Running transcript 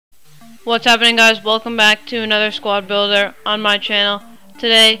What's happening, guys? Welcome back to another squad builder on my channel.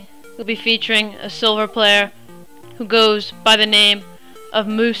 Today we'll be featuring a silver player who goes by the name of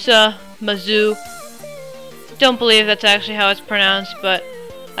Moussa Maâzou. Don't believe that's actually how it's pronounced, but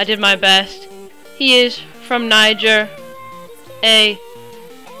I did my best. He is from Niger,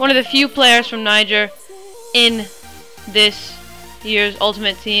 one of the few players from Niger in this year's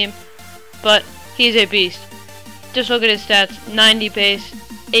Ultimate Team, but he's a beast. Just look at his stats: 90 pace,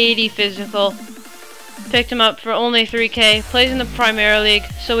 80 physical. Picked him up for only 3K. Plays in the Premier League,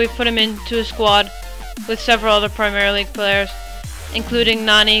 so we put him into a squad with several other Premier League players, including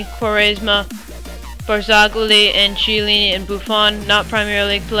Nani, Quaresma, Barzagli, and Chiellini and Buffon. Not Premier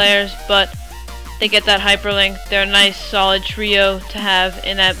League players, but they get that hyperlink. They're a nice solid trio to have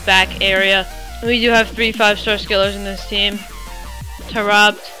in that back area. We do have 3 5-star skillers in this team: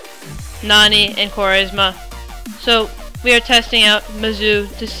 Tarabt, Nani, and Quaresma. So we are testing out Maâzou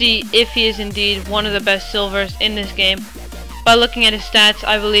to see if he is indeed one of the best silvers in this game. By looking at his stats,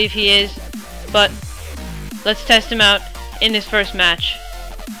 I believe he is, but let's test him out in this first match.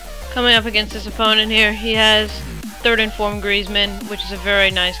 Coming up against this opponent here, he has 3rd in form Griezmann, which is a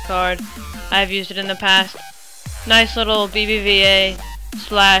very nice card. I've used it in the past. Nice little BBVA /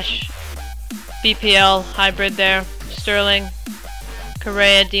 BPL hybrid there. Sterling,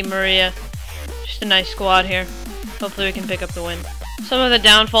 Correa, Di Maria. Just a nice squad here. Hopefully we can pick up the win. Some of the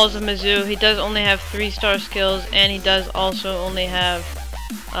downfalls of Maâzou: he does only have 3-star skills, and he does also only have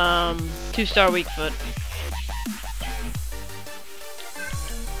 2-star weak foot.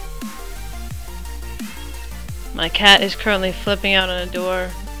 My cat is currently flipping out on a door.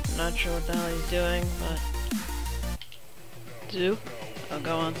 I'm not sure what the hell he's doing, but Zoo? Oh,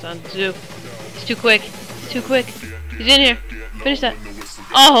 go on, son. Zoo. He's too quick. He's too quick. He's in here. Finish that.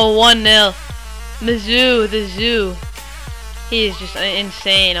 Oh, 1-0. Maâzou, the Zoo. He is just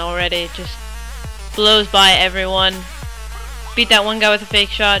insane already. Just blows by everyone. Beat that one guy with a fake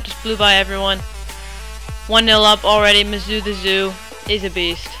shot. Just blew by everyone. 1-0 up already. Maâzou, the Zoo is a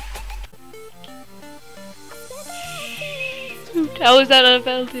beast. How is that not a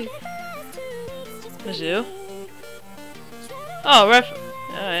penalty? Maâzou? Oh, ref.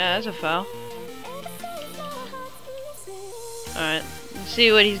 Oh yeah, that's a foul. Alright, let's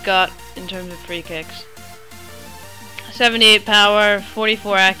see what he's got in terms of free kicks. 78 power,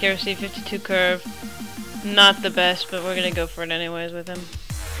 44 accuracy, 52 curve. Not the best, but we're gonna go for it anyways with him.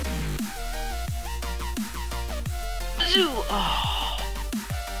 Maâzou! Oh.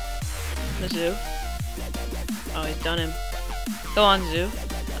 Maâzou. Oh, he's done him. Go on, Zoo.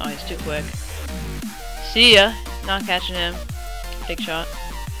 Oh, he's too quick. See ya. Not catching him. Big shot.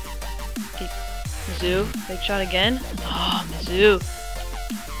 Maâzou. Big shot again. Oh, Maâzou.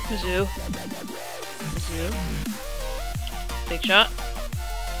 Maâzou. Maâzou. Big shot.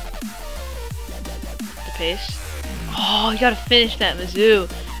 The pace. Oh, you gotta finish that, Maâzou.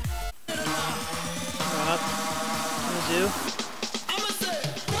 Drop. Maâzou.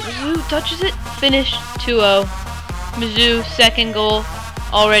 Maâzou touches it. Finish. 2-0. Maâzou, second goal.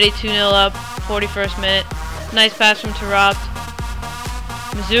 Already 2-0 up. 41st minute. Nice pass from Tarabt.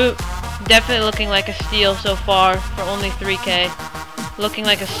 Maâzou definitely looking like a steal so far for only 3K. Looking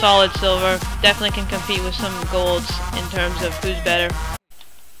like a solid silver. Definitely can compete with some golds in terms of who's better.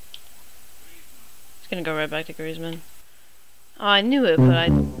 It's gonna go right back to Griezmann. Oh, I knew it, but I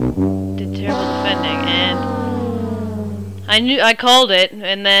did terrible defending, and I called it,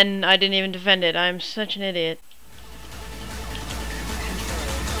 and then I didn't even defend it. I'm such an idiot.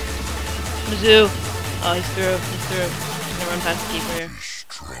 Maâzou. Oh, he's through. He's through. I'm gonna run past the keeper here.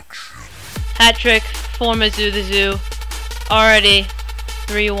 Hat trick for Maâzou, the Zoo. Already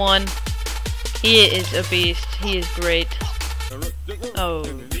 3-1. He is a beast. He is great. Oh,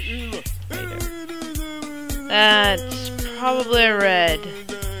 that's probably a red.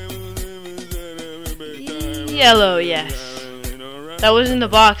 Yellow, yes. That was in the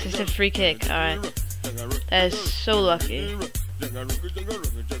box. It said free kick. Alright. That is so lucky.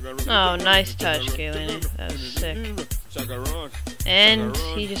 Oh, nice touch, Chiellini. That was sick. And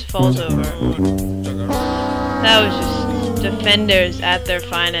he just falls over. That was just defenders at their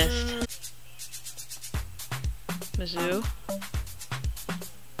finest. Maâzou.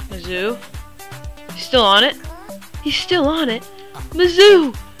 Maâzou. He's still on it. He's still on it.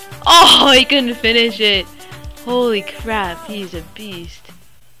 Maâzou! Oh, he couldn't finish it. Holy crap, he's a beast.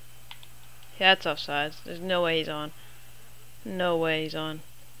 Yeah, that's offsides. There's no way he's on. No way he's on.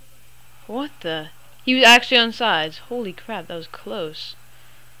 What the? He was actually on sides. Holy crap, that was close.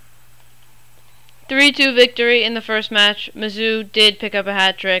 3-2 victory in the first match. Maâzou did pick up a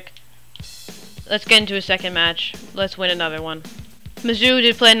hat trick. Let's get into a second match. Let's win another one. Maâzou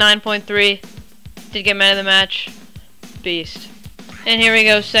did play 9.3. Did get man of the match. Beast. And here we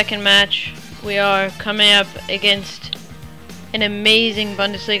go, second match. We are coming up against an amazing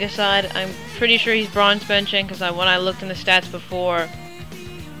Bundesliga side. I'm pretty sure he's bronze benching because when I looked in the stats before,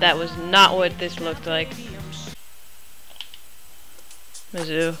 that was not what this looked like.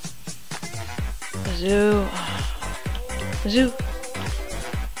 Maâzou. Maâzou. Maâzou.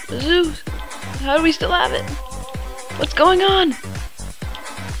 Maâzou. How do we still have it? What's going on?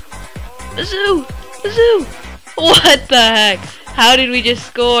 Maâzou. Maâzou. What the heck? How did we just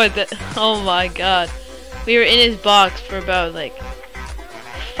score that? Oh my god. We were in his box for about like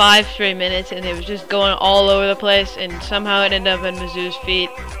 5 straight minutes and it was just going all over the place and somehow it ended up at Maâzou's feet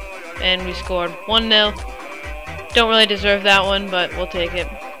and we scored 1-0. Don't really deserve that one, but we'll take it.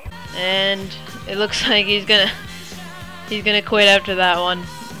 And it looks like he's gonna quit after that one.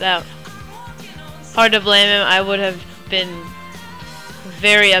 That hard to blame him. I would have been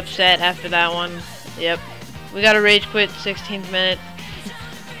very upset after that one. Yep. We got a rage quit 16th minute.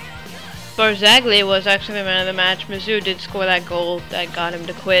 Barzagli was actually the man of the match. Maâzou did score that goal that got him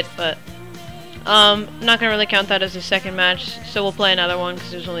to quit, but not gonna really count that as the second match, so we'll play another one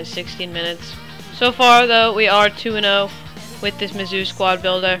because it was only 16 minutes. So far though, we are 2-0 with this Maâzou squad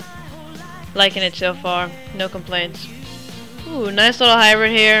builder. Liking it so far, no complaints. Ooh, nice little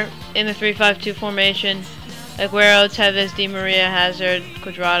hybrid here in the 3-5-2 formation. Aguero, Tevez, Di Maria, Hazard,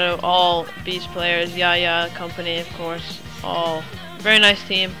 Cuadrado, all beast players. Yaya, company, of course. All very nice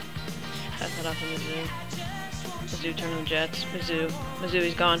team. Pass that off to Maâzou. Maâzou, turn on the Jets. Maâzou, Maâzou,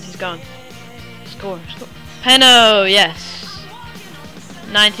 he's gone. He's gone. Score, score. Peno, yes.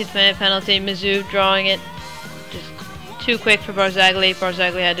 19th minute penalty. Maâzou drawing it. Just too quick for Barzagli.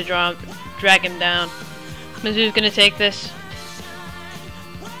 Barzagli had to drag him down. Maâzou's gonna take this.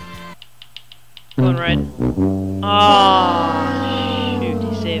 Going right. Oh, shoot,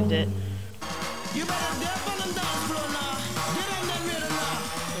 he saved it.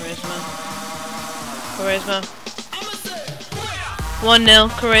 Quaresma. 1-0.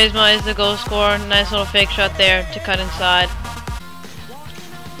 Quaresma is the goal scorer. Nice little fake shot there to cut inside.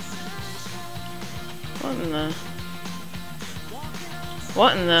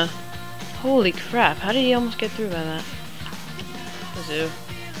 What in the? Holy crap, how did he almost get through by that? Maâzou.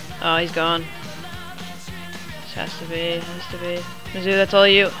 Oh, he's gone. Has to be. Maâzou, that's all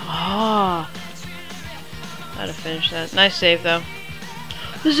you. Ah, oh. How to finish that? Nice save though.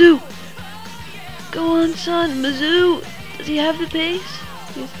 Maâzou, go on, son. Maâzou, does he have the pace?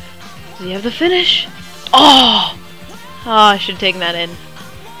 Does he have the finish? Oh, I should have taken that in.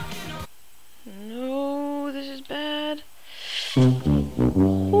 No, this is bad.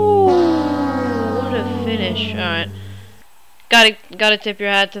 Ooh, what a finish! All right. Gotta tip your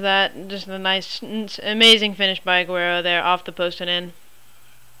hat to that. Just a nice, amazing finish by Aguero there, off the post and in.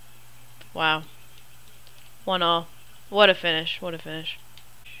 Wow. 1-1. What a finish. What a finish.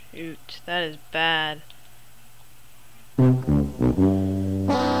 Shoot, that is bad. Oh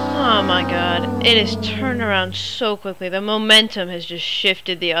my god. It is turned around so quickly. The momentum has just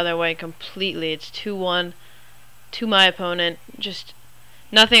shifted the other way completely. It's 2-1 to my opponent. Just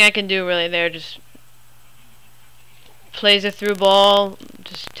nothing I can do really there. Just plays a through ball.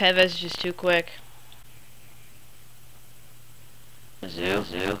 Just Tevez just too quick.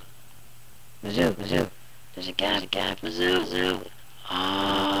 Maâzou. There's a gap. Maâzou.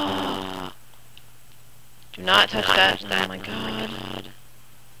 Ah. Do not touch that. Oh my god.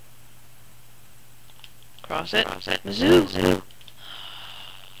 Cross it. Maâzou.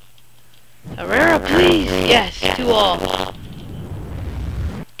 Herrera, please. Yes, 2-2.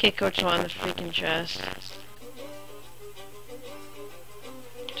 Kick Courtois in the freaking chest.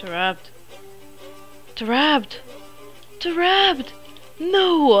 Tarabt!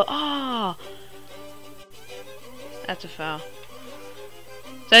 No! Ah! That's a foul.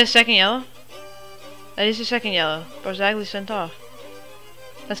 Is that his second yellow? That is his second yellow. Barzagli sent off.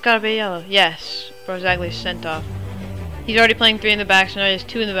 That's gotta be a yellow. Yes. Barzagli sent off. He's already playing 3 in the back, so now he has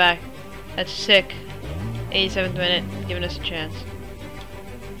 2 in the back. That's sick. 87th minute, giving us a chance.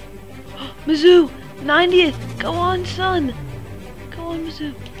 Maâzou! 90th! Go on, son! Go on,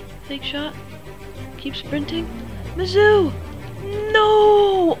 Maâzou. Fake shot. Keep sprinting. Maâzou!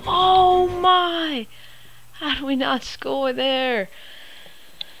 No! Oh my! How do we not score there?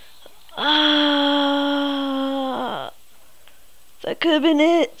 Ah! That could have been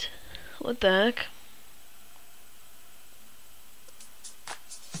it. What the heck?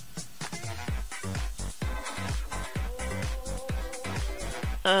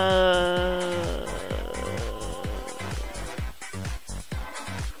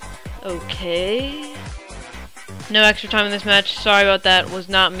 Okay. No extra time in this match. Sorry about that. Was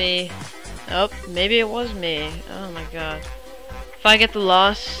not me. Oh, maybe it was me. Oh my god. If I get the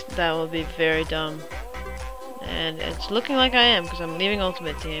loss, that will be very dumb. And it's looking like I am, because I'm leaving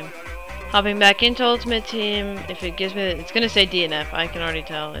Ultimate Team. Hopping back into Ultimate Team. If it gives me... It's going to say DNF. I can already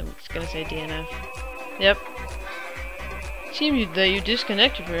tell. It's going to say DNF. Yep. Seems that you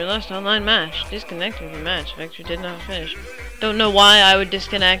disconnected from your last online match. Disconnected from your match. Victory did not finish. Don't know why I would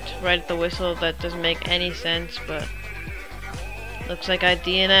disconnect right at the whistle. That doesn't make any sense, but... Looks like I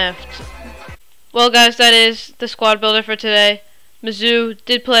DNF'd. Well, guys, that is the squad builder for today. Maâzou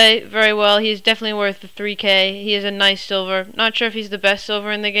did play very well. He's definitely worth the 3K. He is a nice silver. Not sure if he's the best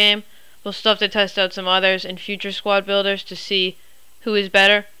silver in the game. We'll still have to test out some others in future squad builders to see who is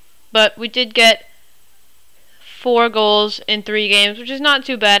better. But we did get 4 goals in 3 games, which is not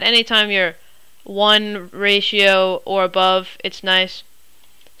too bad. Anytime you're 1 ratio or above, it's nice.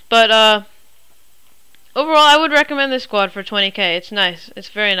 But overall, I would recommend this squad for 20K. It's nice. It's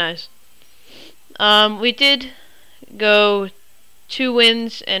very nice. We did go 2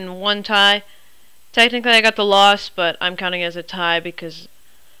 wins and 1 tie. Technically, I got the loss, but I'm counting it as a tie because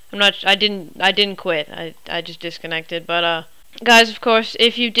I didn't quit. I just disconnected. But guys, of course,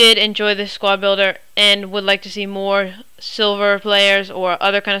 if you did enjoy this squad builder and would like to see more silver players or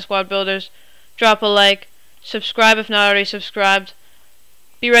other kind of squad builders, drop a like, subscribe if not already subscribed.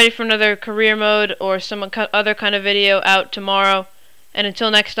 Be ready for another career mode or some other kind of video out tomorrow. And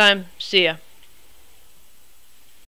until next time, see ya.